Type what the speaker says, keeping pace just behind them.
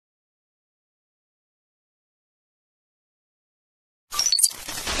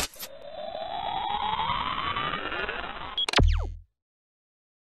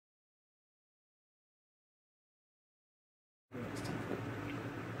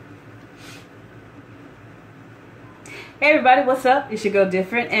Hey everybody, what's up? It's your girl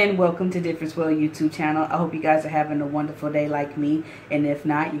Different, and welcome to Different's World YouTube channel. I hope you guys are having a wonderful day like me, and if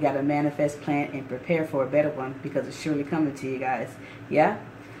not, you gotta manifest, plan, and prepare for a better one because it's surely coming to you guys. Yeah?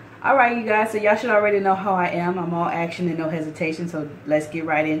 Alright you guys, so y'all should already know how I am. I'm all action and no hesitation, so let's get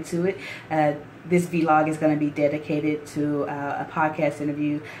right into it. This vlog is going to be dedicated to a podcast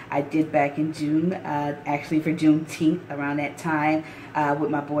interview I did back in June, actually for Juneteenth, around that time, with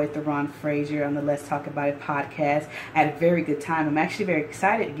my boy Theron Frazier on the Let's Talk About It podcast. I had a very good time. I'm actually very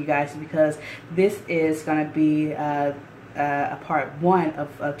excited, you guys, because this is going to be a part one of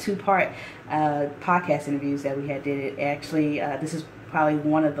a two-part podcast interviews that we had did. Actually, this is probably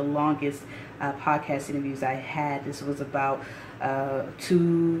one of the longest podcast interviews I had. This was about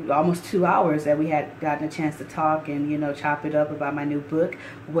almost 2 hours that we had gotten a chance to talk and, you know, chop it up about my new book,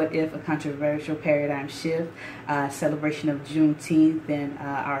 What If? A Controversial Paradigm Shift, celebration of Juneteenth, and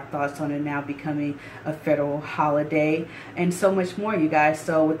our thoughts on it now becoming a federal holiday, and so much more, you guys.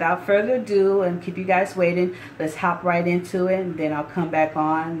 So without further ado, and keep you guys waiting, let's hop right into it, and then I'll come back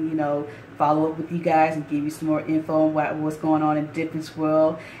on, you know, follow up with you guys and give you some more info on what's going on in Different's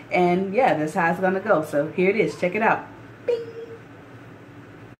world. And yeah, that's how it's gonna go. So here it is, check it out. Bing.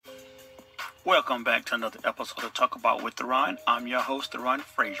 Welcome back to another episode of Talk About with Theron. I'm your host, Theron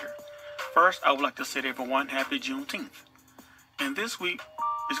Frazier. First, I would like to say to everyone, happy Juneteenth. And this week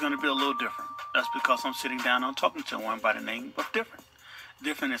is going to be a little different. That's because I'm sitting down and talking to one by the name of Different.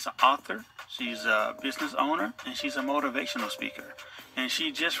 Different is an author, she's a business owner, and she's a motivational speaker. And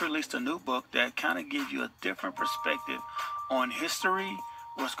she just released a new book that kind of gives you a different perspective on history,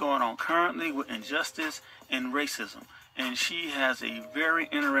 what's going on currently with injustice and racism. And she has a very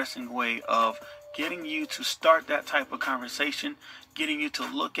interesting way of getting you to start that type of conversation, getting you to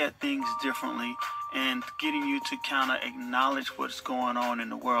look at things differently, and getting you to kind of acknowledge what's going on in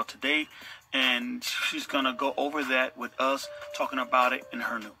the world today. And she's going to go over that with us, talking about it in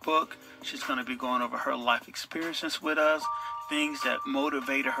her new book. She's going to be going over her life experiences with us, things that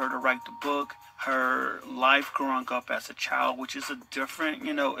motivated her to write the book, her life growing up as a child, which is a different,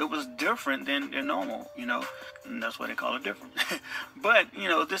 you know, it was different than normal, you know, and that's why they call it different. But, you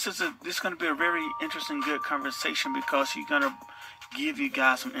know, this is going to be a very interesting, good conversation because she's going to give you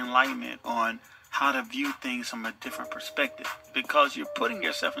guys some enlightenment on how to view things from a different perspective, because you're putting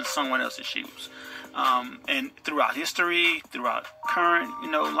yourself in someone else's shoes. And throughout history, throughout current,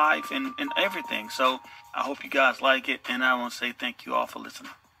 you know, life and everything. So I hope you guys like it, and I want to say thank you all for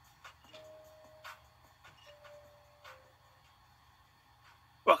listening.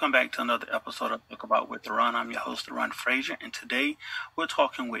 Welcome back to another episode of Talk About with Theron. I'm your host, Theron Frazier, and today we're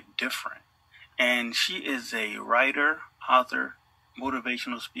talking with Different. And she is a writer, author,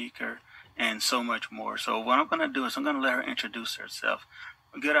 motivational speaker, and so much more. So what I'm going to do is I'm going to let her introduce herself.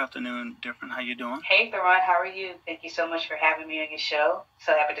 Good afternoon, Different. How you doing? Hey, Theron. How are you? Thank you so much for having me on your show.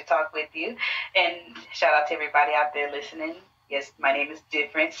 So happy to talk with you. And shout out to everybody out there listening. Yes, my name is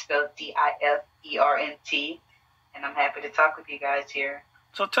Different, spelled Different. And I'm happy to talk with you guys here.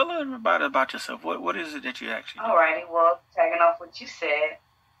 So tell everybody about yourself. What is it that you actually do? Alrighty. Well, tagging off what you said,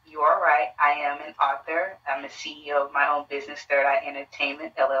 you are right. I am an author. I'm the CEO of my own business, Third Eye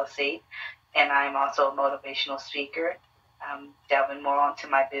Entertainment, LLC. And I'm also a motivational speaker. Delving more onto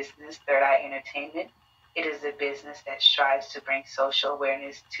my business, Third Eye Entertainment. It is a business that strives to bring social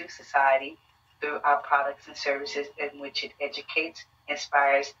awareness to society through our products and services, in which it educates,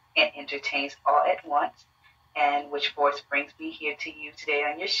 inspires, and entertains all at once. And which force brings me here to you today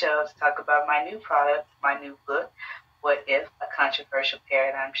on your show to talk about my new product, my new book, What If? A Controversial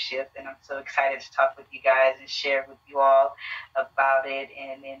Paradigm Shift. And I'm so excited to talk with you guys and share with you all about it,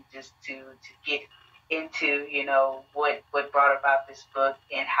 and then just to get into, you know, what brought about this book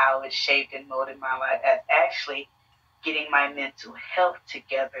and how it shaped and molded my life. As actually getting my mental health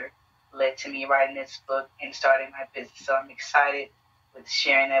together led to me writing this book and starting my business. So I'm excited with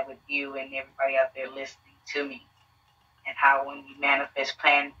sharing that with you and everybody out there listening to me, and how when you manifest,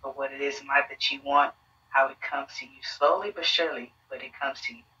 plan for what it is in life that you want, how it comes to you slowly but surely, but it comes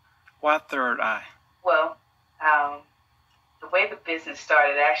to you. Why Third Eye? Well, the way the business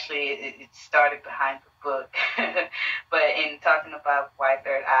started, actually, it started behind the book. But in talking about why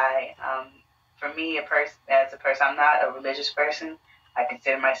Third Eye, for me, as a person, I'm not a religious person. I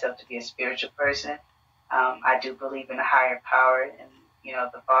consider myself to be a spiritual person. I do believe in a higher power, and, you know,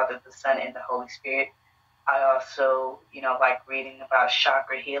 the Father, the Son, and the Holy Spirit. I also, you know, like reading about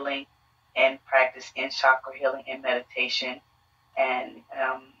chakra healing and practice in chakra healing and meditation and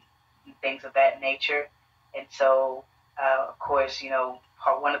things of that nature. And so, of course, you know,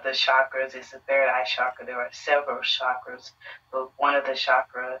 one of the chakras is the third eye chakra. There are several chakras, but one of the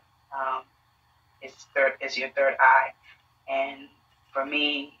chakra is your third eye. And for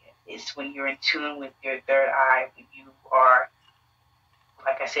me, it's when you're in tune with your third eye, when you are,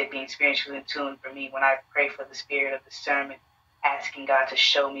 like I said, being spiritually in tune. For me, when I pray for the spirit of discernment, asking God to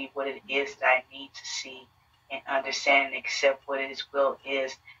show me what it is that I need to see and understand and accept what His will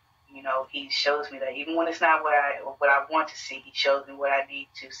is. He shows me that even when it's not what I want to see, He shows me what I need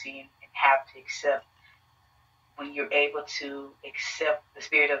to see and have to accept. When you're able to accept, the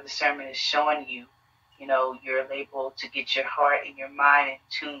spirit of discernment is showing you, you're able to get your heart and your mind in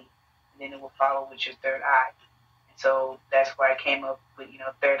tune, and then it will follow with your third eye. And so that's why I came up with,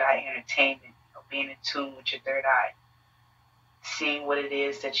 third eye entertainment, being in tune with your third eye, seeing what it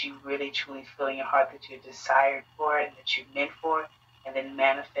is that you really truly feel in your heart that you're desired for and that you're meant for, and then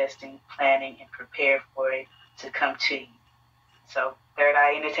manifesting, planning, and prepare for it to come to you. So third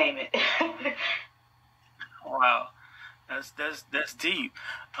eye entertainment. Wow, that's deep.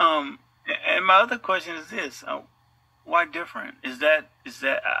 And my other question is this: why different? Is that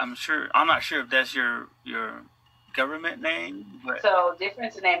I'm not sure if that's your government name, but so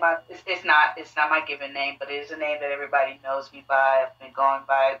Different's a name. It's not my given name, but it is a name that everybody knows me by. I've been going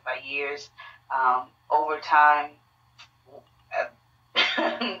by years. Over time,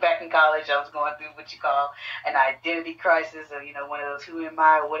 back in college, I was going through what you call an identity crisis, or one of those who am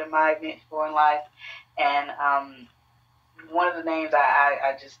I, or what am I meant for in life, and one of the names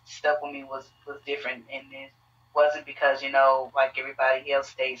I just stuck with me was Different, and it wasn't because like everybody else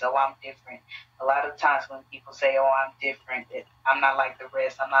states, oh, I'm different. A lot of times when people say, oh, I'm different, I'm not like the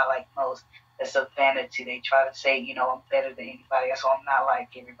rest, I'm not like most, that's a vanity. They try to say, I'm better than anybody else, so I'm not like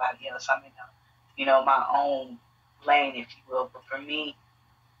everybody else. I'm in my own lane, if you will. But for me,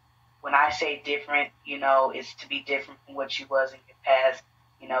 when I say different, it's to be different from what you was in your past.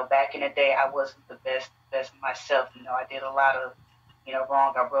 Back in the day, I wasn't the best of myself. I did a lot of,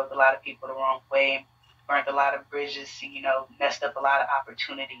 wrong. I rubbed a lot of people the wrong way, burned a lot of bridges, messed up a lot of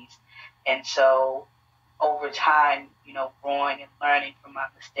opportunities. And so over time, growing and learning from my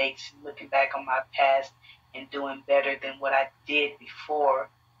mistakes, looking back on my past and doing better than what I did before.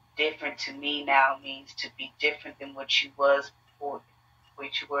 Different to me now means to be different than what you was before,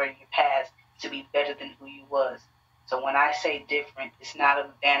 what you were in your past, to be better than who you was. So when I say different, it's not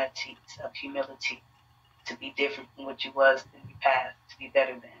of vanity, it's of humility. To be different from what you was in your past, to be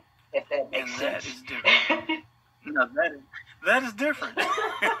better than. If that makes sense. That is different. No, that is different. Yeah,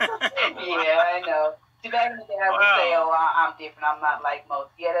 I know. See, back in the day, I would say, oh, I'm different. I'm not like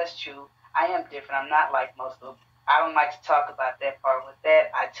most. Yeah, that's true. I am different. I'm not like most of them. I don't like to talk about that part. With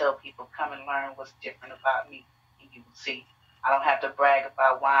that, I tell people, come and learn what's different about me, and you will see. I don't have to brag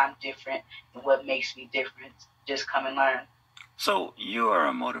about why I'm different and what makes me different. Just come and learn. So you are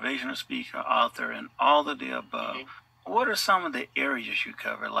a motivational speaker, author, and all of the above. Mm-hmm. What are some of the areas you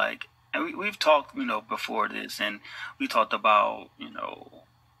cover? Like, and we've talked, before this, and we talked about,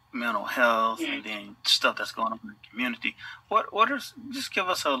 mental health, mm-hmm. and then stuff that's going on in the community. Just give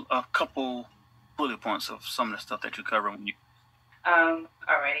us a couple bullet points of some of the stuff that you cover when you.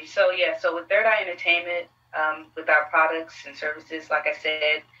 Alrighty. So with Third Eye Entertainment, with our products and services, like I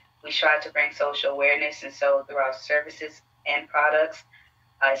said, we strive to bring social awareness, and so through our services and products,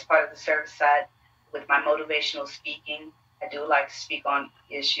 as part of the service side, with my motivational speaking, I do like to speak on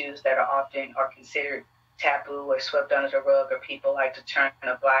issues that are often considered taboo or swept under the rug, or people like to turn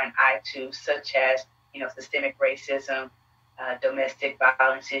a blind eye to, such as systemic racism, domestic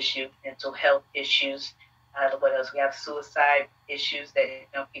violence issue, mental health issues. What else? We have suicide issues that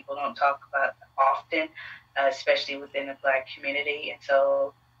people don't talk about often, especially within the Black community. And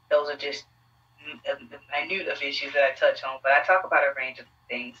so those are just minute of issues that I touch on, but I talk about a range of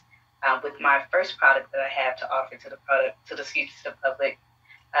things. With my first product that I have to offer to the public,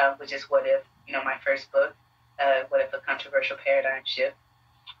 which is What If, my first book, What If a Controversial Paradigm Shift.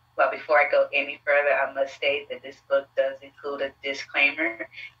 Well, before I go any further, I must state that this book does include a disclaimer.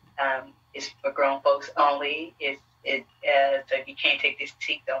 It's for grown folks only. So if you can't take this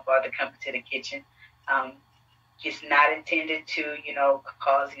tea, don't bother coming to the kitchen. It's not intended to,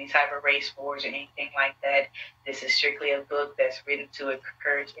 cause any type of race wars or anything like that. This is strictly a book that's written to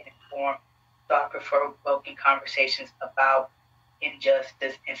encourage and inform thought-provoking conversations about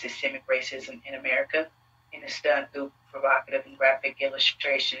injustice and systemic racism in America. And it's done through provocative and graphic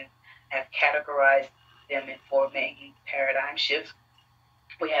illustration. I've categorized them in four main paradigm shifts.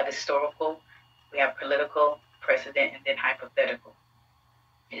 We have historical, we have political, precedent, and then hypothetical.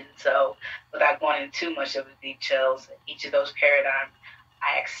 And so, without going into too much of the details, each of those paradigms,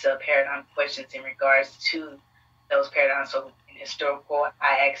 I ask paradigm questions in regards to those paradigms. So, in historical,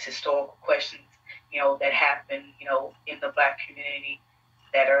 I ask historical questions, that happen, in the Black community,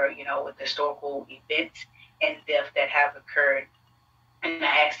 that are, with historical events and death that have occurred. And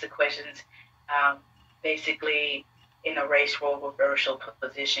I asked the questions basically in a race role reversal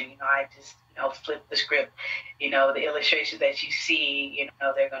position. I just, flip the script. The illustrations that you see,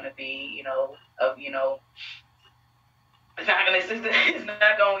 they're going to be, of, it's not going to, it's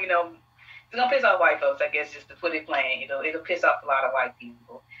not going, it's going to piss off white folks, I guess, just to put it plain. It'll piss off a lot of white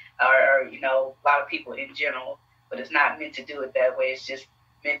people or, a lot of people in general, but it's not meant to do it that way. It's just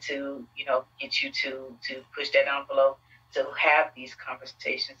meant to, get you to push that envelope, to have these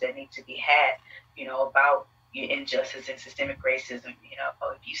conversations that need to be had, about injustice and systemic racism.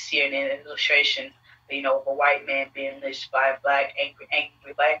 If you see an illustration, of a white man being lynched by a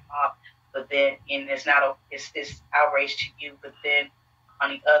angry black mob, but then, and it's not it's outrage to you, but then on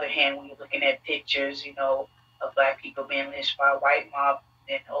the other hand, when you're looking at pictures, of black people being lynched by a white mob,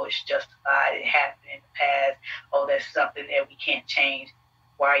 then, oh, it's justified, it happened in the past, oh, that's something that we can't change.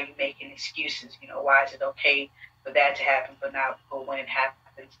 Why are you making excuses? Why is it okay for that to happen, but not for when it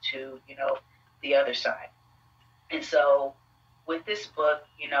happens to, the other side? And so with this book,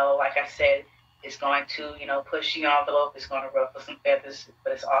 like I said, it's going to, push the envelope, it's going to ruffle some feathers,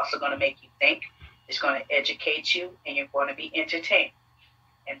 but it's also going to make you think, it's going to educate you, and you're going to be entertained.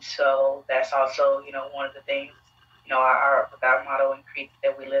 And so that's also, one of the things, our motto and creed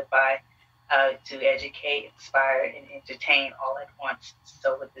that we live by, to educate, inspire, and entertain all at once.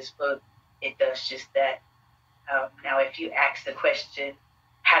 So with this book, it does just that. Now, if you ask the question,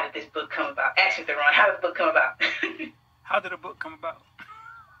 how did this book come about? Ask me, Theron, how did the book come about? How did the book come about?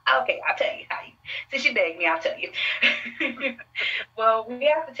 Okay, I'll tell you how. Since you begged me, I'll tell you. Well, we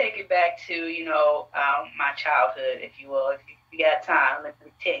have to take it back to, my childhood, if you will. If you got time, let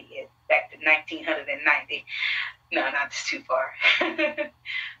me tell you, back to 1990. No, not too far.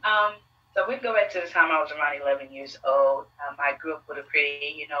 So we can go back to the time I was around 11 years old. I grew up with a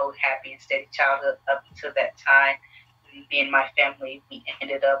pretty, happy and steady childhood up until that time. Me and my family, we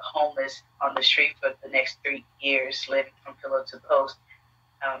ended up homeless on the street for the next 3 years, living from pillow to post,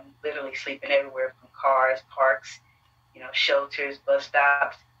 literally sleeping everywhere from cars, parks, shelters, bus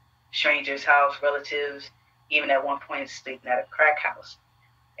stops, strangers' house, relatives, even at one point sleeping at a crack house.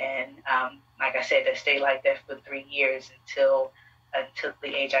 And like I said, I stayed like that for 3 years until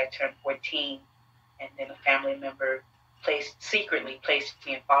the age I turned 14. And then a family member secretly placed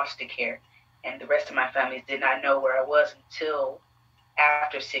me in foster care. And the rest of my family did not know where I was until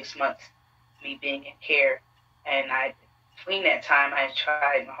after 6 months me being in care. And between that time, I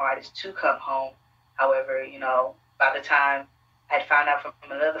tried my hardest to come home. However, by the time I had found out from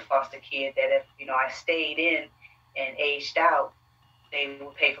another foster kid that if, I stayed in and aged out, they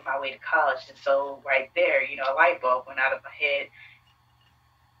would pay for my way to college. And so right there, a light bulb went out of my head.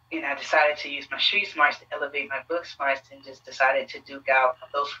 And I decided to use my street smarts to elevate my book smarts, and just decided to duke out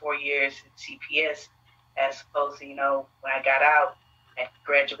those 4 years in CPS, as opposed to, when I got out, I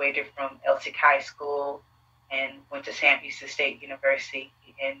graduated from Elsick High School and went to Sam Houston State University.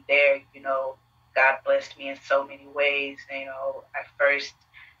 And there, God blessed me in so many ways. I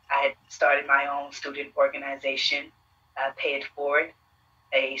had started my own student organization, Pay It Forward,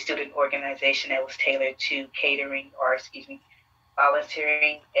 a student organization that was tailored to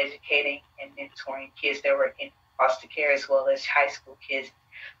volunteering, educating, and mentoring kids that were in foster care as well as high school kids.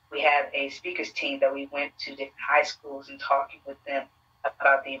 We had a speakers team that we went to different high schools and talking with them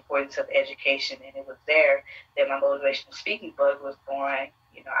about the importance of education. And it was there that my motivational speaking bug was born.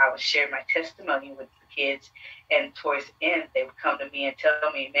 I would share my testimony with the kids, and towards the end, they would come to me and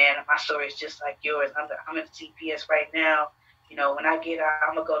tell me, man, my story is just like yours. I'm in CPS right now. When I get out,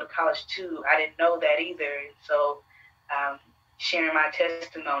 I'm going to go to college too. I didn't know that either. So sharing my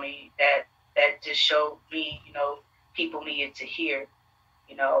testimony, that just showed me, people needed to hear.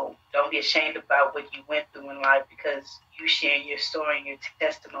 Don't be ashamed about what you went through in life, because you sharing your story and your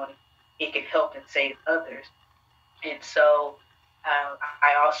testimony, it can help and save others. And so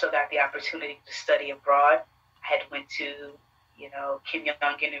I also got the opportunity to study abroad. I had went to, Kim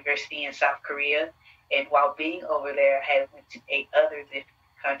Il-sung University in South Korea. And while being over there, I had went to 8 other different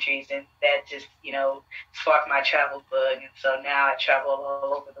countries, and that just, sparked my travel bug. And so now I travel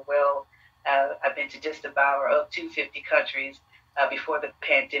all over the world. I've been to just about or up to 50 countries before the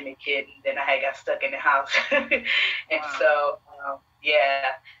pandemic hit, and then I got stuck in the house. And wow. So,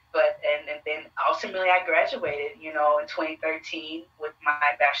 and then ultimately I graduated, in 2013 with my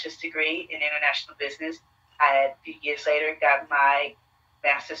bachelor's degree in international business. A few years later, got my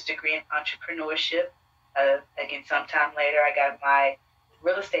master's degree in entrepreneurship. Again, sometime later, I got my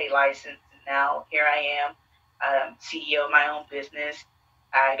real estate license, and now here I am, CEO of my own business.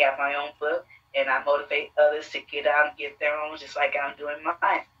 I got my own book, and I motivate others to get out and get their own, just like I'm doing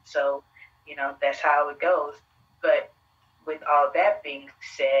mine. So, that's how it goes. But with all that being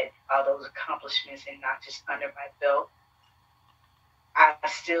said, all those accomplishments and not just under my belt, I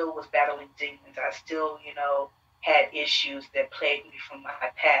still was battling demons. I still, had issues that plagued me from my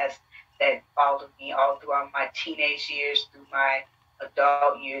past that followed me all throughout my teenage years, through my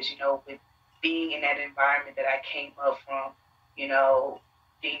adult years, with being in that environment that I came up from,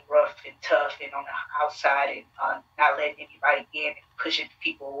 being rough and tough and on the outside and not letting anybody in and pushing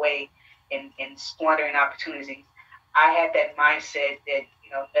people away and squandering opportunities. I had that mindset that,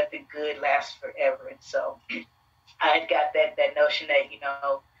 nothing good lasts forever. And so I had got that notion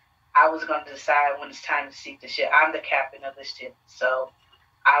that, I was going to decide when it's time to seek the ship. I'm the captain of the ship. So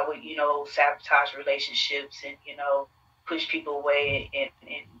I would, sabotage relationships and, push people away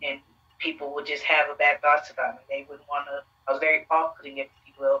and people would just have bad thoughts about me. They wouldn't want to, I was very off-putting, if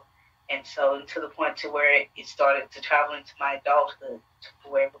you will. And so to the point to where it started to travel into my adulthood, to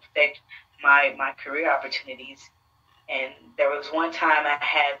where it would affect my career opportunities. And there was one time I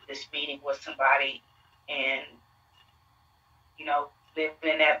had this meeting with somebody and, living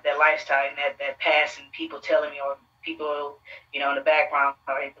in that lifestyle and that past, and people telling me, or people, in the background,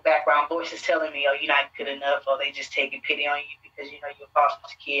 or the background voices telling me, oh, you're not good enough, or they just taking pity on you because, you're a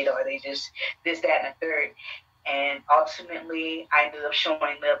foster kid, or they just this, that, and the third. And ultimately, I ended up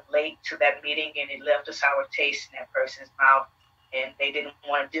showing up late to that meeting, and it left a sour taste in that person's mouth, and they didn't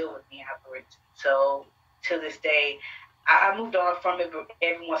want to deal with me afterwards. So to this day, I moved on from it, but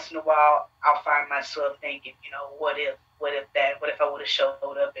every once in a while, I'll find myself thinking, what if I would have showed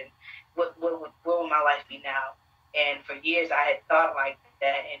up, and what would my life be now? And for years, I had thought like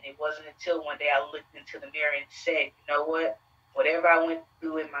that, and it wasn't until one day I looked into the mirror and said, you know what? Whatever I went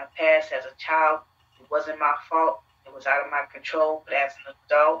through in my past as a child, it wasn't my fault. It was out of my control. But as an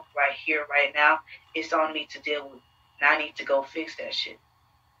adult, right here, right now, it's on me to deal with, and I need to go fix that shit.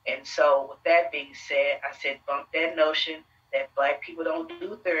 And so with that being said, I said, bump that notion that Black people don't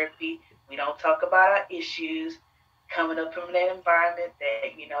do therapy. We don't talk about our issues. Coming up from that environment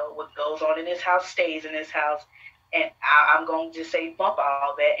that, what goes on in this house stays in this house. And I'm going to just say bump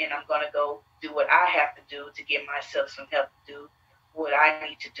all that, and I'm going to go do what I have to do to give myself some help to do what I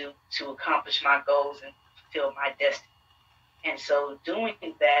need to do to accomplish my goals and fulfill my destiny. And so doing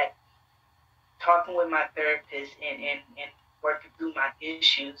that, talking with my therapist and working through my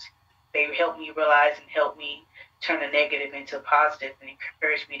issues, they helped me realize and help me turn a negative into a positive and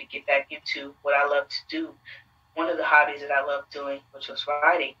encourage me to get back into what I love to do. One of the hobbies that I love doing, which was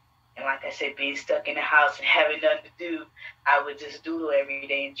writing. And like I said, being stuck in the house and having nothing to do, I would just doodle every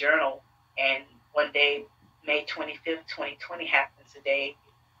day and journal. And one day, May 25th, 2020 happens, the day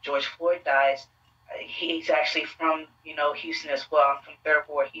George Floyd dies. He's actually from, Houston as well. I'm from 3rd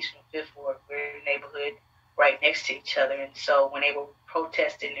Ward, he's from 5th Ward. We're in a neighborhood right next to each other. And so when they were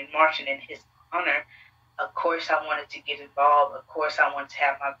protesting and marching in his honor, of course I wanted to get involved. Of course I wanted to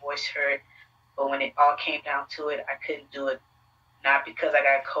have my voice heard. But when it all came down to it, I couldn't do it. Not because I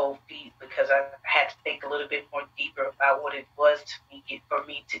got cold feet, because I had to think a little bit more deeper about what it was for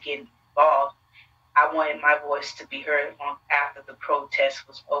me to get involved. I wanted my voice to be heard long after the protest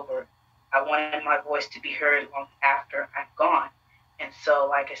was over. I wanted my voice to be heard long after I'm gone. And so,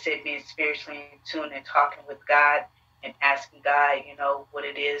 like I said, being spiritually in tune and talking with God and asking God, what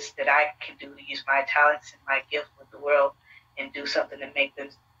it is that I can do to use my talents and my gift with the world and do something to make them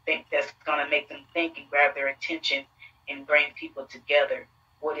think, that's going to make them think and grab their attention and bring people together.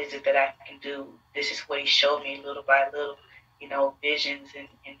 What is it that I can do? This is what he showed me little by little, visions and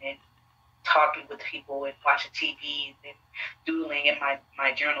talking with people and watching TV and doodling in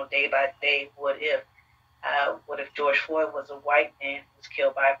my journal day by day. What if George Floyd was a white man who was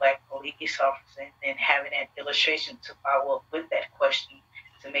killed by a Black police officer, and then having that illustration to follow up with that question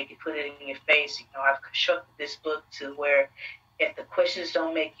to make it put it in your face. I've constructed this book to where if the questions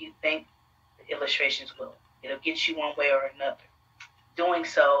don't make you think, the illustrations will. It'll get you one way or another. Doing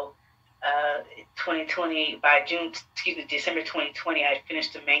so, 2020, December 2020, I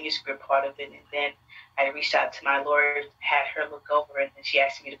finished the manuscript part of it, and then I reached out to my lawyer, had her look over, and then she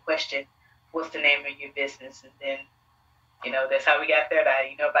asked me the question, what's the name of your business? And then, that's how we got there.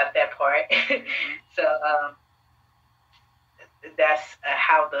 About that part. So that's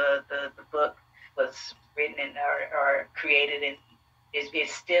how the book was written and or created, and it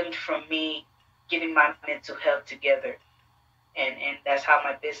stemmed from me getting my mental health together. And that's how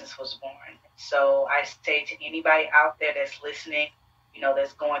my business was born. So I say to anybody out there that's listening,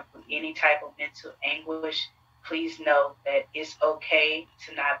 that's going through any type of mental anguish, please know that it's okay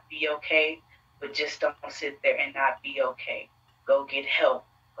to not be okay, but just don't sit there and not be okay. Go get help.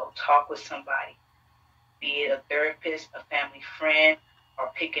 go talk with somebody, be it a therapist, a family friend,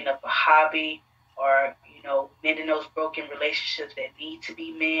 or picking up a hobby, or mending those broken relationships that need to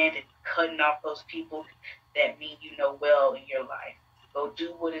be mended, and cutting off those people that mean well in your life. Go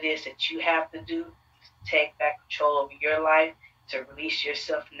do what it is that you have to do to take back control over your life, to release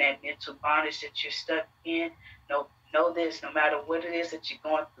yourself from that mental bondage that you're stuck in. Know this, no matter what it is that you're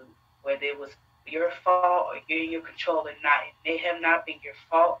going through, whether it was your fault or you're in your control or not, it may have not been your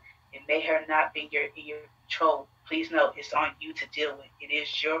fault, it may have not been in your control. Please know it's on you to deal with. It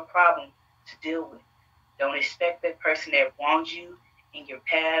is your problem to deal with. Don't expect that person that wronged you in your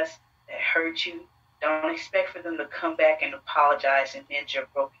past, that hurt you, don't expect for them to come back and apologize and mend your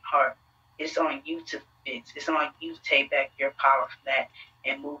broken heart. It's on you to fix. It's on you to take back your power from that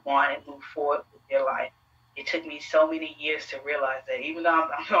and move on and move forward with your life. It took me so many years to realize that, even though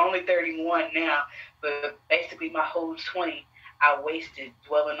I'm only 31 now, but basically my whole 20, I wasted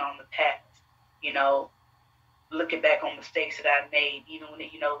dwelling on the past, looking back on mistakes that I made, even when,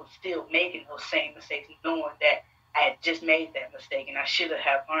 still making those same mistakes, knowing that I had just made that mistake and I should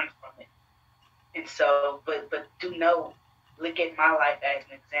have learned from it. And so, but do know, look at my life as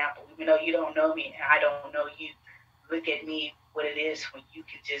an example. Even though you don't know me and I don't know you, look at me, what it is when you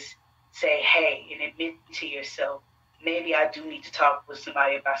can just say, hey, and admit to yourself, maybe I do need to talk with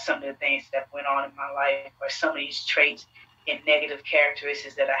somebody about some of the things that went on in my life, or some of these traits and negative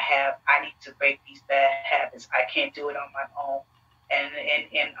characteristics that I have. I need to break these bad habits. I can't do it on my own.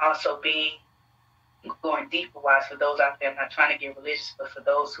 And also going deeper wise, for those out there, I'm not trying to get religious, but for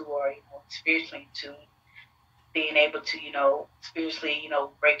those who are spiritually in tune, being able to spiritually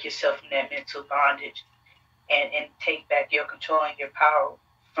break yourself from that mental bondage and take back your control and your power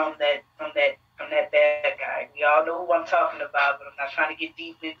from that bad guy. We all know who I'm talking about, but I'm not trying to get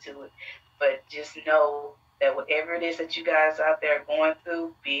deep into it. But just know that whatever it is that you guys out there are going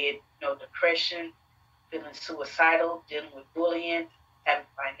through, be it depression, feeling suicidal, dealing with bullying, having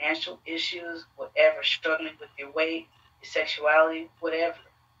financial issues, whatever, struggling with your weight, your sexuality, whatever,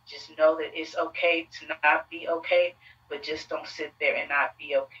 just know that it's okay to not be okay, but just don't sit there and not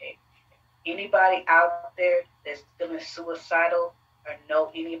be okay. Anybody out there that's feeling suicidal, or know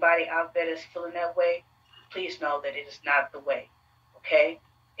anybody out there that's feeling that way, please know that it is not the way, okay?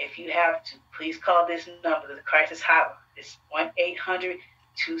 If you have to, please call this number, the crisis hotline. It's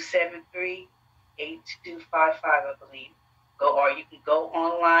 1-800-273-8255, I believe. Or you can go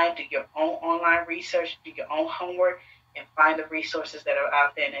online, do your own online research, do your own homework, and find the resources that are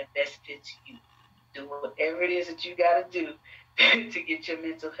out there and that best fits you. Do whatever it is that you got to do to get your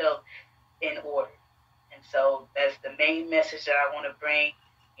mental health in order. And so that's the main message that I want to bring.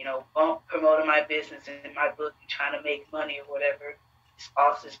 Promoting my business and my book and trying to make money or whatever.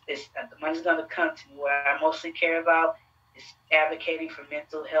 The money's going to come to me. What I mostly care about is advocating for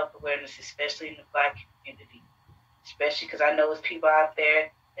mental health awareness, especially in the Black community. Especially because I know there's people out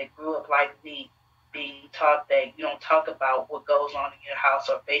there that grew up like me, being taught that you don't talk about what goes on in your house,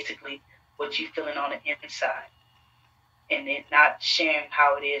 or basically what you're feeling on the inside, and then not sharing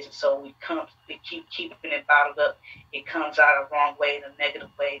how it is. And so we keep keeping it bottled up. It comes out a wrong way, in a negative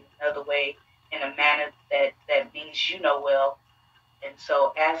way, in another way, in a manner that means well. And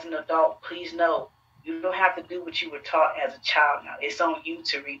so as an adult, please know you don't have to do what you were taught as a child now. It's on you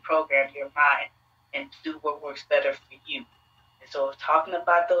to reprogram your mind and do what works better for you. And so if talking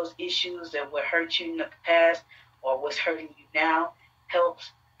about those issues that would hurt you in the past or what's hurting you now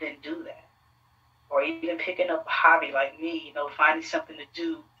helps, then do that. Or even picking up a hobby like me, finding something to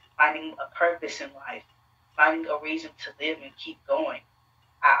do, finding a purpose in life, finding a reason to live and keep going.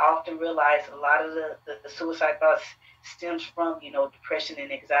 I often realize a lot of the suicide thoughts stems from, depression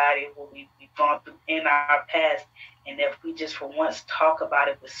and anxiety, what we've gone through in our past. And if we just for once talk about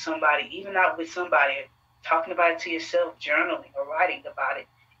it with somebody, even not with somebody, talking about it to yourself, journaling or writing about it,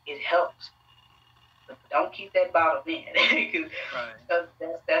 it helps. But don't keep that bottled in. Right.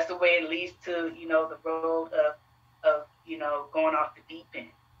 That's the way it leads to, the road of going off the deep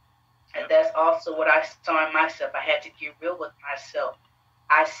end. And that's also what I saw in myself. I had to get real with myself.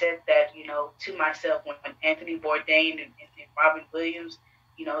 I said that, to myself when Anthony Bourdain and Robin Williams,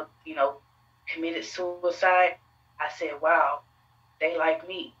 committed suicide. I said, wow, they like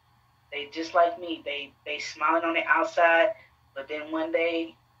me. They just like me. They smiling on the outside, but then one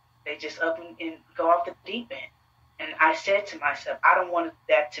day they just up and go off the deep end. And I said to myself, I don't want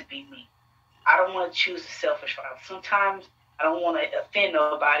that to be me. I don't want to choose the selfish route. Sometimes I don't want to offend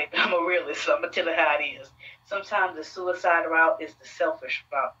nobody, but I'm a realist, so I'm going to tell you how it is. Sometimes the suicide route is the selfish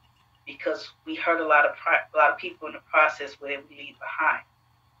route because we hurt a lot of people in the process where we leave behind.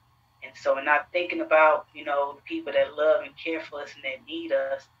 And so we're not thinking about, the people that love and care for us and that need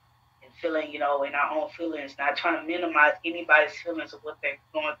us, and feeling, in our own feelings, not trying to minimize anybody's feelings of what they're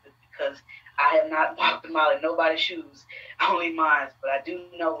going through, because I have not walked a mile in nobody's shoes, only mine. But I do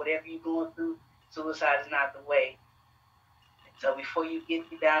know whatever you're going through, suicide is not the way. And so before you get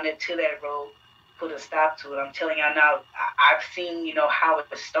down there to that road, put a stop to it. I'm telling y'all now, I've seen, how it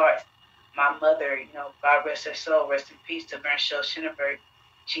starts. My mother, God rest her soul, rest in peace to Vernchell, Chenevert.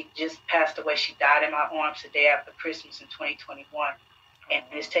 She just passed away. She died in my arms the day after Christmas in 2021. And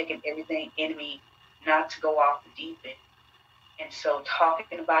it's taken everything in me not to go off the deep end. And so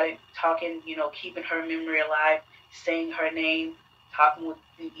talking about it, keeping her memory alive, saying her name, talking with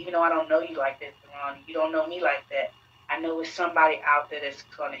you, even though I don't know you like that, Theron, you don't know me like that. I know it's somebody out there that's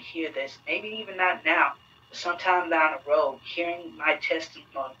going to hear this, maybe even not now, but sometime down the road, hearing my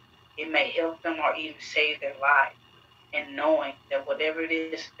testimony, it may help them or even save their life. And knowing that whatever it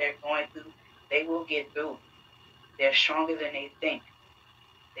is they're going through, they will get through. They're stronger than they think.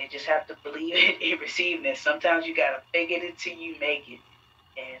 They just have to believe it and receive this. Sometimes you gotta fake it until you make it,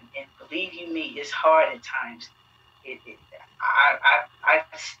 and believe you me, it's hard at times. I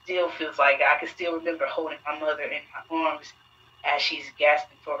still feels like I can still remember holding my mother in my arms as she's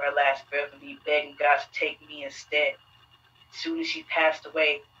gasping for her last breath and me begging God to take me instead. As soon as she passed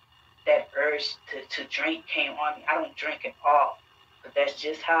away, that urge to drink came on me. I don't drink at all, but that's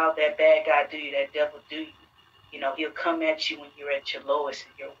just how that bad guy do you, that devil do you. He'll come at you when you're at your lowest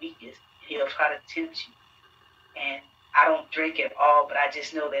and your weakest. He'll try to tempt you. And I don't drink at all, but I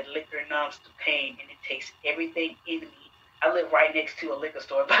just know that liquor numbs the pain, and it takes everything in me. I live right next to a liquor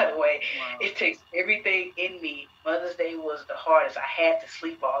store, by the way. Wow. It takes everything in me. Mother's Day was the hardest. I had to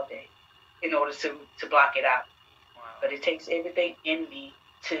sleep all day in order to block it out. Wow. But it takes everything in me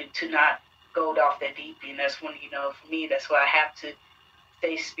to not go off that deep end. That's when, for me, that's why I have to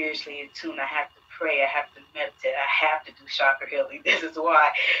stay spiritually in tune. I have to pray. I have to meditate. I have to do chakra healing. This is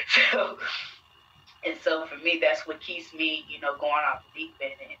why. So for me, that's what keeps me, going off the deep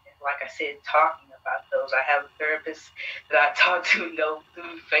end. And like I said, talking about those. I have a therapist that I talk to,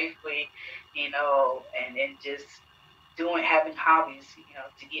 through faithfully, and just having hobbies,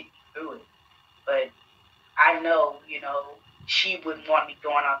 to get me through it. But I know, she wouldn't want me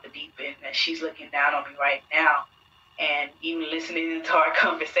going off the deep end, and she's looking down on me right now. And even listening to our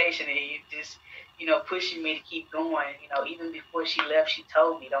conversation, and you just, pushing me to keep going. Even before she left, she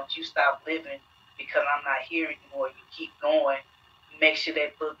told me, don't you stop living because I'm not here anymore. You keep going. Make sure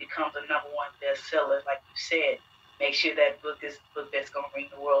that book becomes a #1 bestseller, like you said. Make sure that book is a book that's going to ring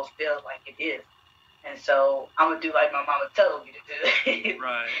the world's bell like it is. And so I'm going to do like my mama told me to do.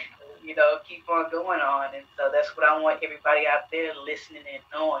 Right. Keep on going on. And so that's what I want everybody out there listening and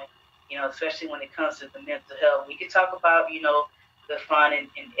knowing, especially when it comes to the mental health. We can talk about, the fun and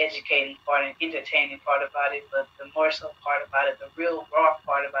educating part and entertaining part about it, but the more so part about it, the real raw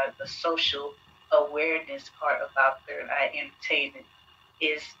part about it, the social awareness part about their entertainment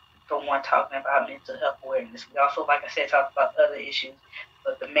is, for one, talking about mental health awareness. We also, like I said, talk about other issues,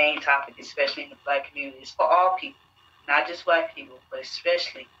 but the main topic, especially in the Black community, is for all people, not just Black people, but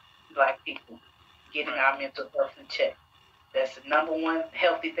especially Black people, getting our mental health in check. That's the #1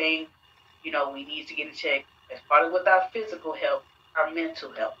 healthy thing, we need to get in check. As part of with our physical health, our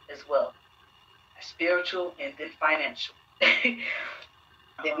mental health as well. Spiritual and then financial.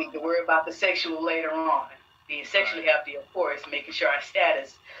 Then we can worry about the sexual later on. Being sexually healthy, of course, making sure our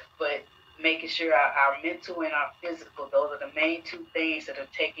status, but making sure our mental and our physical, those are the main 2 things that are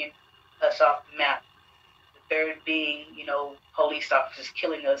taking us off the map. The third being, police officers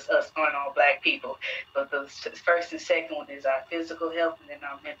killing us aren't all Black people. But the first and second one is our physical health and then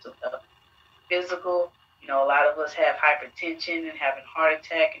our mental health. Physical, a lot of us have hypertension and having heart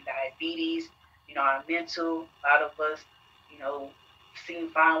attack and diabetes. Our mental, a lot of us, seem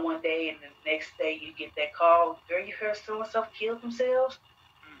fine one day and the next day you get that call, girl, you heard so-and-so killed themselves?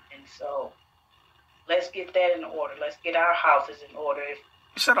 And so let's get that in order. Let's get our houses in order.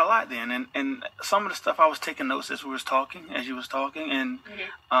 You said a lot then, and some of the stuff I was taking notes as you was talking, and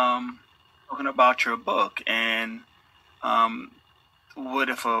talking about your book, and what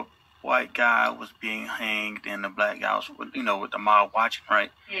if a white guy was being hanged and the Black guy was, with the mob watching,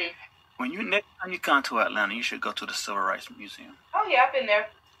 right? Mm. When next time you come to Atlanta, you should go to the Civil Rights Museum. Oh yeah, I've been there.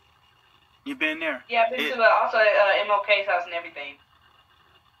 You've been there? Yeah, I've been to also MLK's house and everything.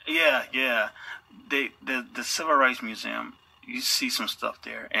 Yeah. The Civil Rights Museum, you see some stuff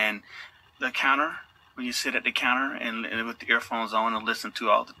there, and the counter, when you sit at the counter and with the earphones on and listen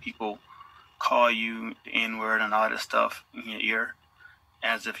to all the people call you the N-word and all that stuff in your ear,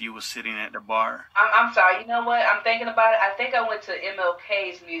 as if you were sitting at the bar? I'm sorry. You know what? I'm thinking about it. I think I went to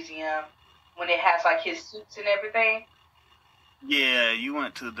MLK's museum when it has like his suits and everything. Yeah, you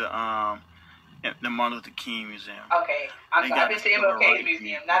went to the Martin Luther King Museum. Okay, I've been to MLK's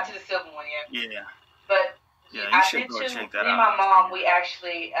museum, not to the Civil one yet. Yeah. But Yeah, you I've should been go to, check that me and out. my mom, we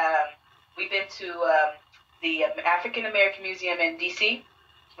actually, we've been to the African American Museum in D.C.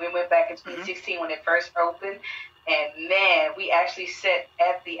 We went back in 2016 when it first opened. And man, we actually sat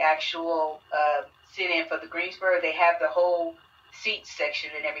at the actual sit-in for the Greensboro. They have the whole seat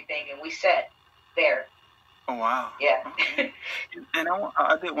section and everything, and we sat there. Oh, wow. Yeah. Okay. And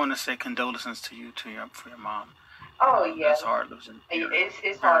I did want to say condolences to you, for your mom. Oh, yeah. That's hard losing.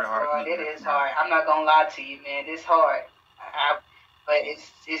 It's hard, Ron. It is hard. I'm not going to lie to you, man. It's hard. But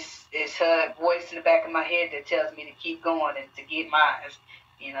it's her voice in the back of my head that tells me to keep going and to get mine.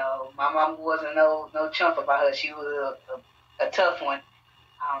 You know, my mom wasn't no chump about her. She was a tough one.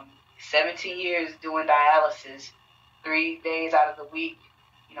 17 years doing dialysis, 3 days out of the week.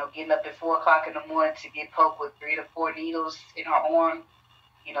 You know, getting up at 4 o'clock in the morning to get poked with 3 to 4 needles in her arm.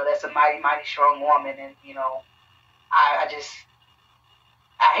 You know, that's a mighty, mighty strong woman. And, you know, I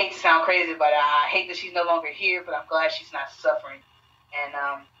hate to sound crazy, but I hate that she's no longer here, but I'm glad she's not suffering. And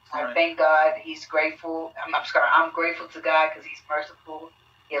I thank God. He's grateful. I'm grateful to God because he's merciful.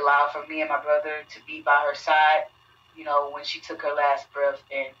 He allowed for me and my brother to be by her side, you know, when she took her last breath.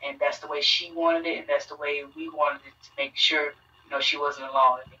 And that's the way she wanted it, and that's the way we wanted it, to make sure, you know, she wasn't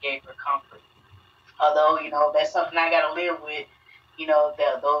alone, and it gave her comfort. Although, you know, that's something I got to live with, you know,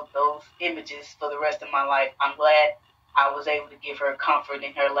 those images for the rest of my life. I'm glad I was able to give her comfort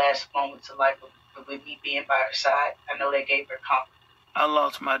in her last moments of life with me being by her side. I know that gave her comfort. I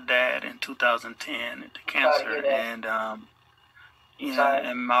lost my dad in 2010 to cancer, and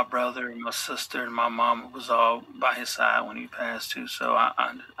and my brother and my sister and my mom was all by his side when he passed too. So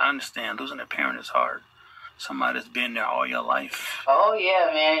I understand losing a parent is hard. Somebody that's been there all your life. Oh yeah,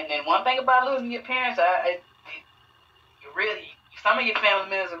 man. And one thing about losing your parents, you really, some of your family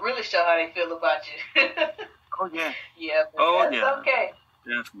members really show how they feel about you. Oh yeah. Yeah. But that's okay.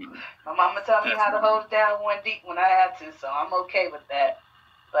 Definitely. My mama taught me how to hold it down one deep when I had to, so I'm okay with that.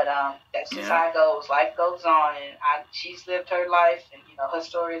 But that's just how it goes. Life goes on, and she's lived her life, and you know her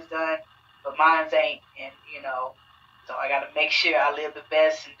story is done, but mine's ain't. And you know, so I got to make sure I live the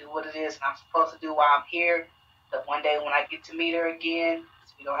best and do what it is I'm supposed to do while I'm here. But one day when I get to meet her again,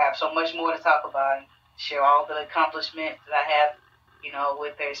 we're gonna have so much more to talk about and share all the accomplishments that I have, you know,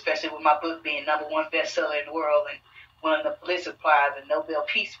 with her, especially with my book being #1 bestseller in the world and winning the Pulitzer Prize and Nobel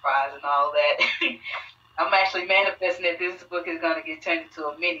Peace Prize and all that. I'm actually manifesting that this book is going to get turned into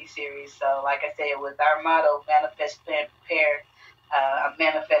a mini-series. So, like I said, with our motto, manifest, plan, prepare, I'm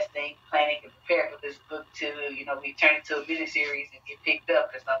manifesting, planning, and prepare for this book to, you know, be turned into a mini-series and get picked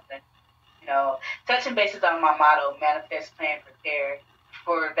up or something. You know, touching bases on my motto, manifest, plan, prepare.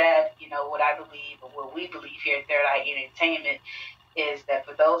 For that, you know, what I believe, or what we believe here at Third Eye Entertainment, is that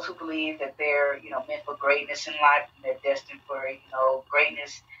for those who believe that they're, you know, meant for greatness in life and they're destined for, you know,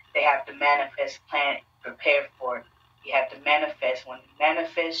 greatness, they have to manifest, plan, prepare for it. You have to manifest. When you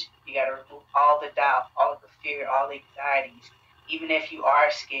manifest, you got to remove all the doubt, all the fear, all the anxieties. Even if you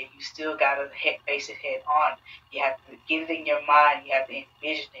are scared, you still got to face it head on. You have to get it in your mind. You have to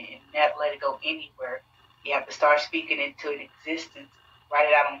envision it and not let it go anywhere. You have to start speaking into an existence. Write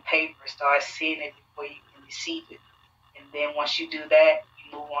it out on paper. Start seeing it before you can receive it. And then once you do that,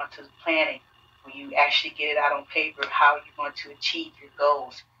 you move on to the planning, where you actually get it out on paper, how you're going to achieve your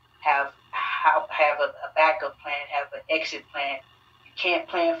goals. Have a backup plan, have an exit plan. You can't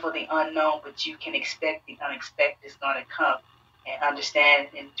plan for the unknown, but you can expect the unexpected is going to come, and understand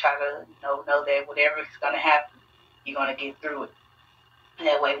and try to know that whatever is going to happen, you're going to get through it. And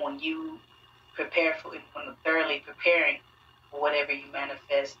that way, when you prepare for it, when you're thoroughly preparing for whatever you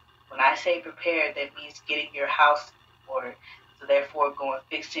manifest, when I say prepare, that means getting your house in order. So therefore,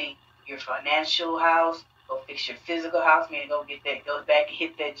 fixing your financial house. Go fix your physical house, meaning go back and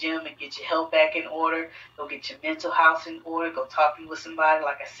hit that gym and get your health back in order. Go get your mental house in order. Go talking with somebody,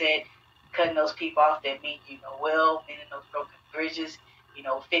 like I said, cutting those people off that mean you know well, mending those broken bridges, you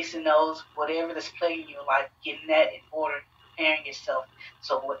know, fixing those, whatever that's plaguing your life, getting that in order, preparing yourself.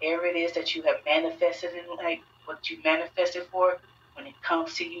 So whatever it is that you have manifested in life, what you manifested for, when it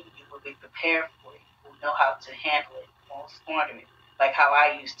comes to you, you will be prepared for it. You will know how to handle it. You won't squander it. Like how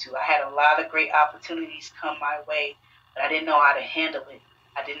I used to. I had a lot of great opportunities come my way, but I didn't know how to handle it.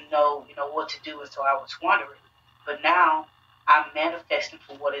 I didn't know, you know, what to do, and so I would squander it. But now I'm manifesting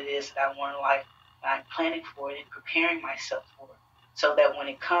for what it is that I want in life, and I'm planning for it and preparing myself for it, so that when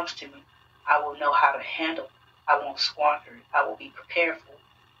it comes to me, I will know how to handle it. I won't squander it. I will be prepared for it.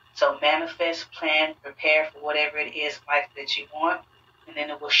 So manifest, plan, prepare for whatever it is in life that you want, and then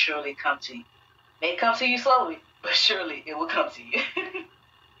it will surely come to you. It may come to you slowly, but surely it will come to you.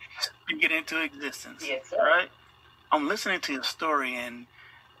 You get into existence. Yes, sir. Right? I'm listening to your story, and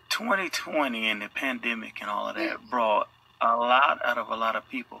 2020 and the pandemic and all of that brought a lot out of a lot of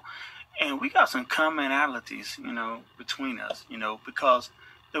people. And we got some commonalities, between us, because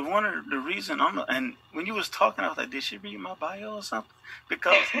the reason and when you was talking, I was like, did she read my bio or something?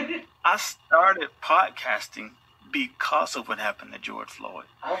 Because I started podcasting because of what happened to George Floyd.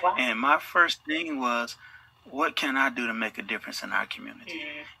 Oh, wow. And my first thing was, what can I do to make a difference in our community?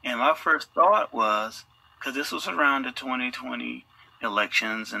 And my first thought was, because this was around the 2020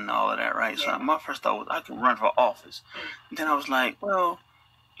 elections and all of that, right? Yeah. So my first thought was, I could run for office. And then I was like, well,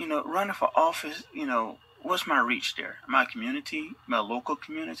 running for office, what's my reach there? My community, my local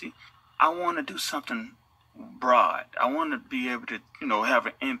community. I want to do something broad. I want to be able to, have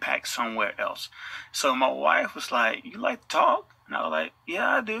an impact somewhere else. So my wife was like, you like to talk? And I was like,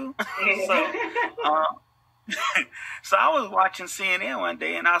 yeah, I do. So I was watching CNN one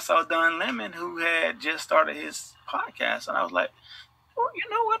day, and I saw Don Lemon, who had just started his podcast. And I was like, well, you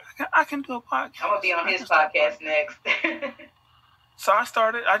know what? I can do a podcast. I'm going to be on his podcast next. So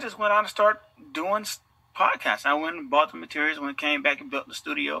I just went out and started doing podcasts. I went and bought the materials, came back and built the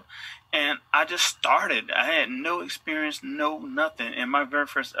studio, and I just started. I had no experience, no nothing. And my very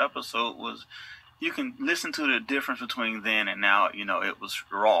first episode was, you can listen to the difference between then and now. It was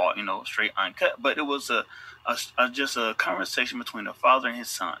raw, straight uncut, but it was just a conversation between the father and his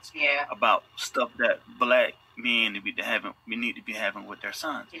sons. Yeah. About stuff that black men need to be having with their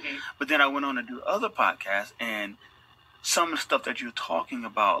sons. Mm-hmm. But then I went on to do other podcasts, and some of the stuff that you're talking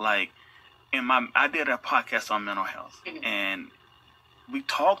about, like I did a podcast on mental health, mm-hmm. and we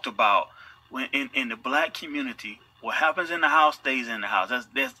talked about when in the black community, what happens in the house stays in the house.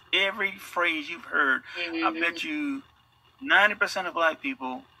 That's every phrase you've heard. Mm-hmm. I bet you 90% of black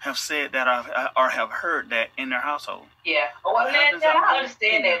people have said that or have heard that in their household. Yeah. Oh, well, I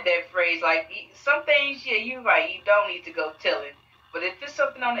understand that phrase. Like, some things, yeah, you're right. You don't need to go telling. But if there's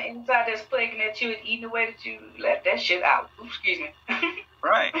something on the inside that's plaguing at you and eating away that you let that shit out. Oops, excuse me.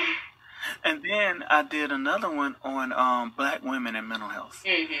 Right. And then I did another one on black women and mental health.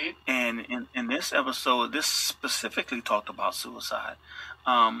 Mm-hmm. And in this episode, this specifically talked about suicide.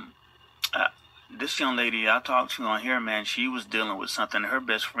 This young lady I talked to on here, man, she was dealing with something. Her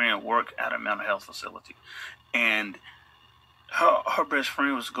best friend worked at a mental health facility. And her best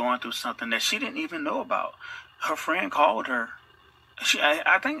friend was going through something that she didn't even know about. Her friend called her.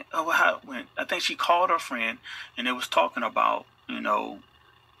 I think she called her friend, and they was talking about,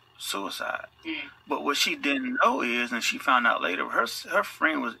 suicide. Mm. But what she didn't know is, and she found out later, her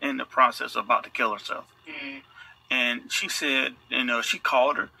friend was in the process of about to kill herself. Mm. And she said, she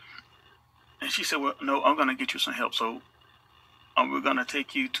called her, and she said, well, no, I'm going to get you some help. So we're going to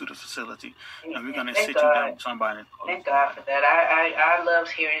take you to the facility, and we're going to sit you down with somebody. Thank God for that. I love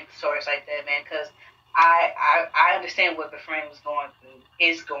hearing stories like that, man, because I understand what the friend is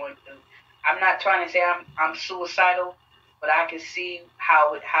going through. I'm not trying to say I'm suicidal, but I can see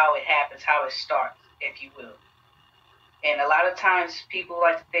how it happens, how it starts, if you will. And a lot of times people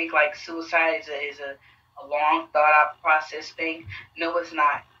like to think like suicide is a long thought out process thing. No, it's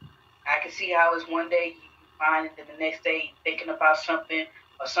not. I can see how it's one day you find it, and the next day you're thinking about something,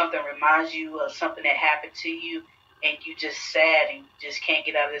 or something reminds you of something that happened to you, and you just sad and you just can't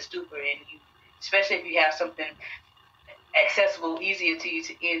get out of the stupor, and you, especially if you have something accessible, easier to you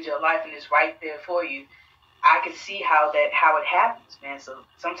to end your life, and it's right there for you. I can see how it happens, man. So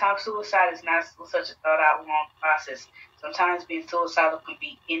sometimes suicide is not such a thought out long process. Sometimes being suicidal can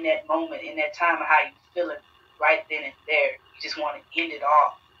be in that moment, in that time of how you feeling right then and there. You just want to end it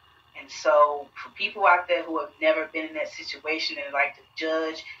all. And so for people out there who have never been in that situation and like to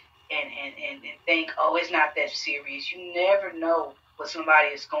judge and think, oh, it's not that serious. You never know what somebody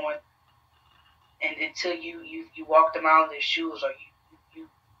is going through. And until you walked them out in their shoes, or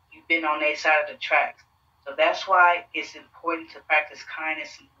you've been on their side of the tracks. So that's why it's important to practice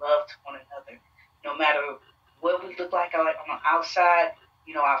kindness and love to one another. No matter what we look like on the outside,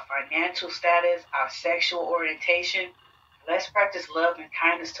 our financial status, our sexual orientation, let's practice love and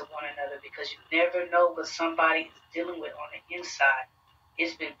kindness to one another, because you never know what somebody is dealing with on the inside.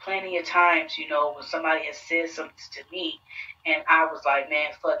 It's been plenty of times, when somebody has said something to me, and I was like,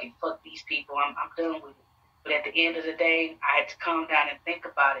 man, fuck these people, I'm done with it. But at the end of the day, I had to calm down and think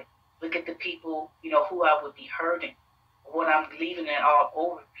about it. Look at the people, who I would be hurting, what I'm leaving it all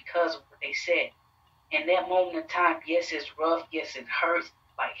over because of what they said. In that moment in time, yes, it's rough, yes, it hurts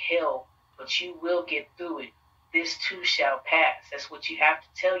like hell, but you will get through it. this too shall pass. That's what you have to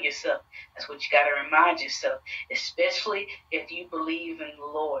tell yourself. That's what you got to remind yourself, especially if you believe in the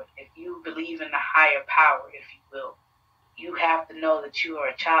Lord, if you believe in the higher power, if you will. You have to know that you are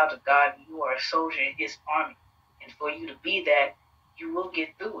a child of God and you are a soldier in his army. And for you to be that, you will get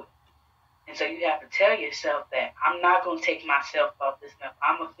through it. And so you have to tell yourself that I'm not going to take myself off this map.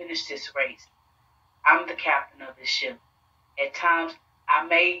 I'm going to finish this race. I'm the captain of this ship. At times, I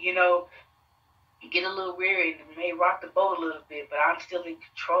may, get a little weary and may rock the boat a little bit, but I'm still in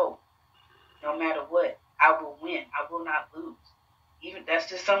control. No matter what, I will win. I will not lose. Even that's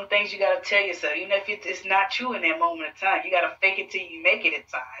just some things you got to tell yourself. Even if it's not true in that moment of time, you got to fake it till you make it at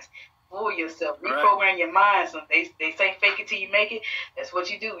times for yourself. Reprogram your mind. So they say fake it till you make it. That's what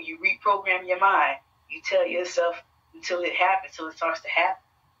you do. You reprogram your mind. You tell yourself until it happens, until it starts to happen.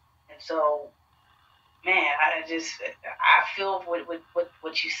 And so, man, I feel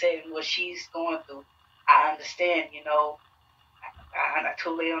what you said and what she's going through. I understand, I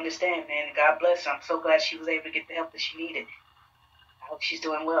totally understand, man. And God bless her. I'm so glad she was able to get the help that she needed. I hope she's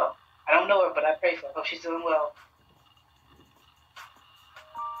doing well. I don't know her, but I pray for her. I hope she's doing well.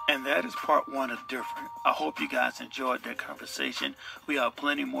 And that is part one of Different. I hope you guys enjoyed that conversation. We have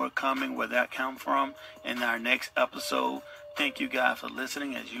plenty more coming where that come from in our next episode. Thank you guys for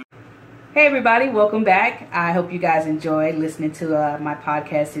listening. Hey everybody, welcome back. I hope you guys enjoyed listening to my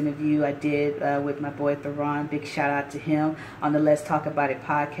podcast interview I did with my boy Theron. Big shout out to him on the Let's Talk About It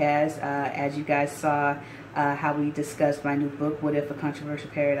podcast. As you guys saw, how we discussed my new book, What If? A Controversial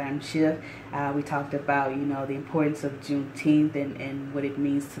Paradigm Shift. We talked about, the importance of Juneteenth and what it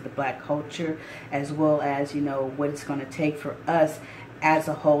means to the black culture, as well as, what it's going to take for us as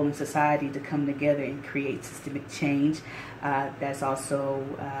a whole in society to come together and create systemic change. That's also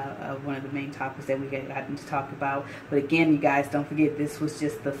one of the main topics that we gotten to talk about. But again, you guys, don't forget, this was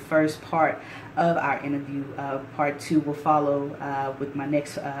just the first part of our interview. Part two will follow with my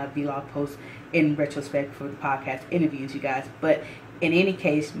next vlog post in retrospect for the podcast interviews, you guys. But in any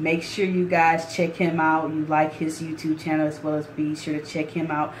case, make sure you guys check him out. You like his YouTube channel, as well as be sure to check him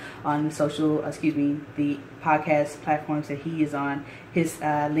out on the podcast platforms that he is on. His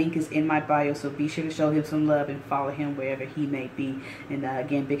link is in my bio, so be sure to show him some love and follow him wherever he may be. And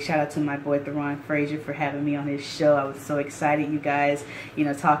again, big shout out to my boy Theron Frazier for having me on his show. I was so excited, you guys,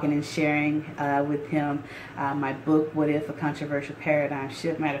 talking and sharing with him my book, What If? A Controversial Paradigm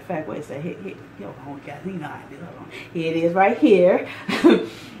Shift. Matter of fact, what is that? Hold on, guys. You know how I do. Hold on. Here it is right here.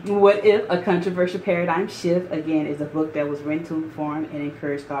 What If? A Controversial Paradigm Shift, again, is a book that was written to inform and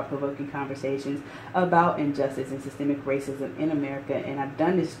encourage thought-provoking conversations about injustice and systemic racism in America. And I've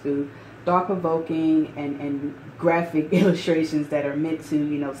done this through thought-provoking and graphic illustrations that are meant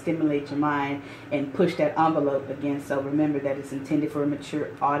to, stimulate your mind and push that envelope again. So remember that it's intended for a mature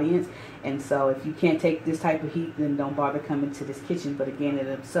audience. And so if you can't take this type of heat, then don't bother coming to this kitchen. But again,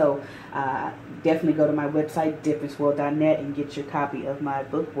 definitely go to my website, differenceworld.net, and get your copy of my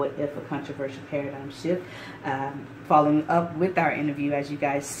book, What If? A Controversial Paradigm Shift. Following up with our interview, as you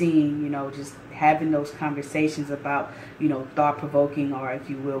guys seen, just having those conversations about, thought-provoking, or if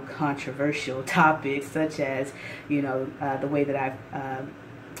you will, controversial topics, such as, the way that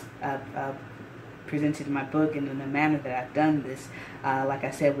I've presented my book and in the manner that I've done this. Like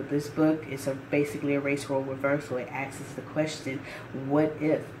I said, with this book, it's basically a race role reversal. It asks us the question, what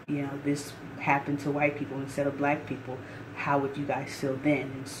if, this happened to white people instead of black people? How would you guys feel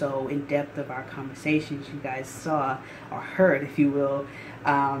then? And so in depth of our conversations, you guys saw or heard, if you will,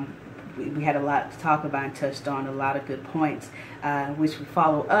 we had a lot to talk about and touched on a lot of good points, which we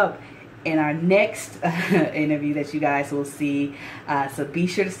follow up in our next interview that you guys will see. So be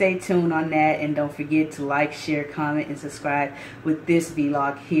sure to stay tuned on that, and don't forget to like, share, comment, and subscribe with this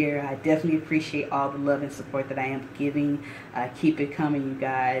vlog here. I definitely appreciate all the love and support that I am giving. Keep it coming, you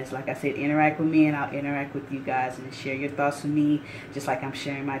guys. Like I said, interact with me and I'll interact with you guys, and share your thoughts with me just like I'm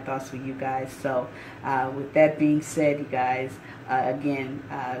sharing my thoughts with you guys. So with that being said, you guys, again,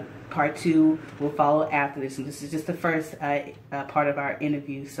 part two will follow after this, and this is just the first part of our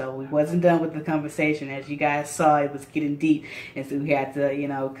interview. So we wasn't done with the conversation. As you guys saw, it was getting deep, and so we had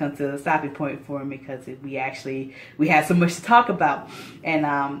to come to a stopping point for me, because we had so much to talk about. And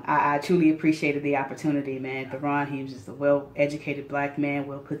I truly appreciated the opportunity, man. Theron, he was just a well-educated black man,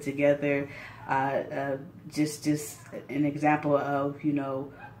 well put together, just an example of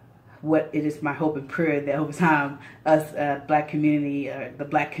what it is my hope and prayer that over time us black community, the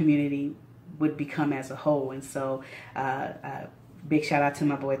black community, would become as a whole. And so big shout out to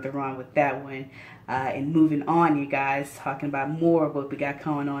my boy Theron with that one. And moving on, you guys, talking about more of what we got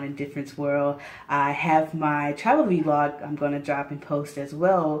going on in Different World. I have my travel vlog I'm going to drop and post as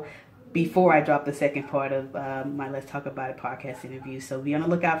well before I drop the second part of my Let's Talk About It podcast interview. So be on the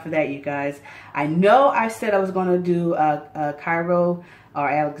lookout for that, you guys. I know I said I was going to do Cairo or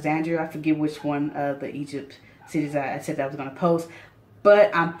Alexandria. I forget which one of the Egypt cities I said that I was going to post.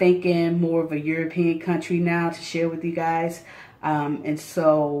 But I'm thinking more of a European country now to share with you guys. And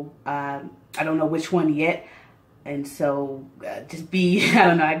so I don't know which one yet. And so just be, I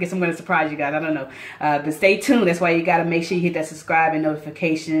don't know, I guess I'm going to surprise you guys. I don't know. But stay tuned. That's why you got to make sure you hit that subscribe and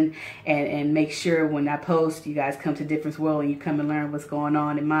notification. And make sure when I post, you guys come to Different World and you come and learn what's going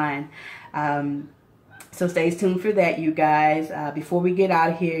on in mine. So stay tuned for that, you guys. Before we get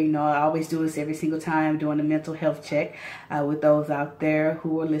out of here, you know, I always do this every single time, doing a mental health check with those out there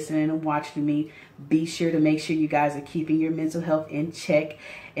who are listening and watching me. Be sure to make sure you guys are keeping your mental health in check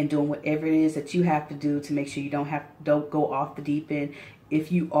and doing whatever it is that you have to do to make sure you don't go off the deep end.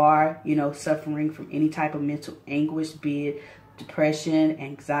 If you are, you know, suffering from any type of mental anguish, be it depression,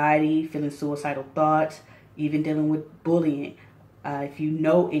 anxiety, feeling suicidal thoughts, even dealing with bullying, if you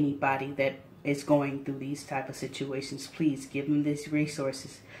know anybody that is going through these type of situations, please give them these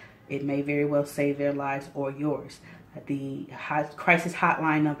resources. It may very well save their lives or yours. The crisis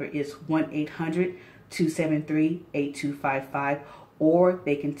hotline number is 1-800-273-8255, or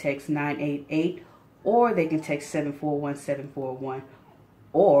they can text 988, or they can text 741-741.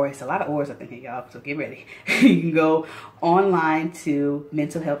 Or, it's a lot of ors up in here, y'all, so get ready. You can go online to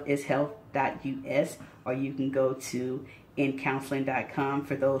mentalhealthishealth.us, or you can go to encounseling.com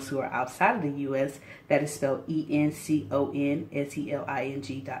for those who are outside of the U.S. That is spelled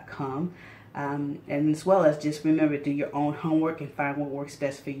encounseling.com. And as well as just remember, do your own homework and find what works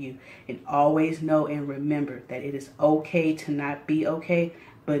best for you. And always know and remember that it is okay to not be okay,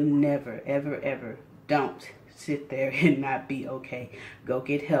 but never, ever, ever don't sit there and not be okay. Go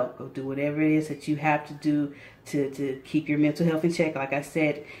get help. Go do whatever it is that you have to do to keep your mental health in check, like I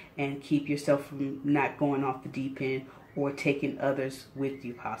said, and keep yourself from not going off the deep end or taking others with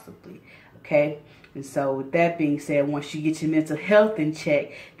you possibly. Okay? And so with that being said, once you get your mental health in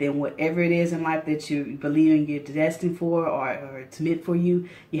check, then whatever it is in life that you believe in, you're destined for, or it's meant for you,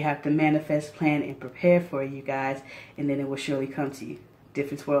 you have to manifest, plan, and prepare for it, you guys, and then it will surely come to you.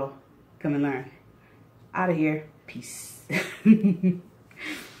 Different World, come and learn. Out of here. Peace.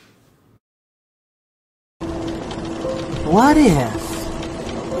 What if?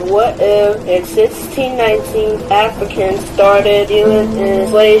 What if in 1619 Africans started dealing in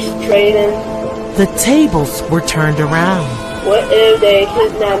slave trading? The tables were turned around. What if they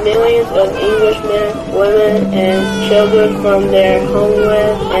kidnapped millions of Englishmen, women, and children from their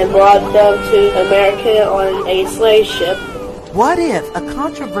homeland and brought them to America on a slave ship? What if a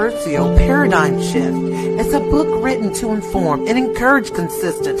controversial paradigm shift is a book written to inform and encourage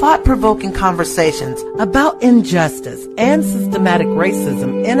consistent, thought-provoking conversations about injustice and systematic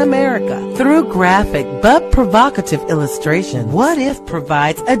racism in America through graphic but provocative illustration? What if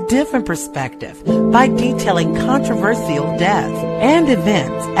provides a different perspective by detailing controversial deaths and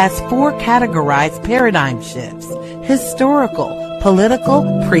events as four categorized paradigm shifts: historical, political,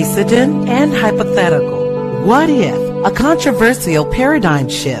 precedent, and hypothetical? What if? A controversial paradigm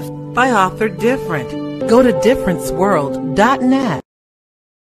shift by author Different. Go to differenceworld.net.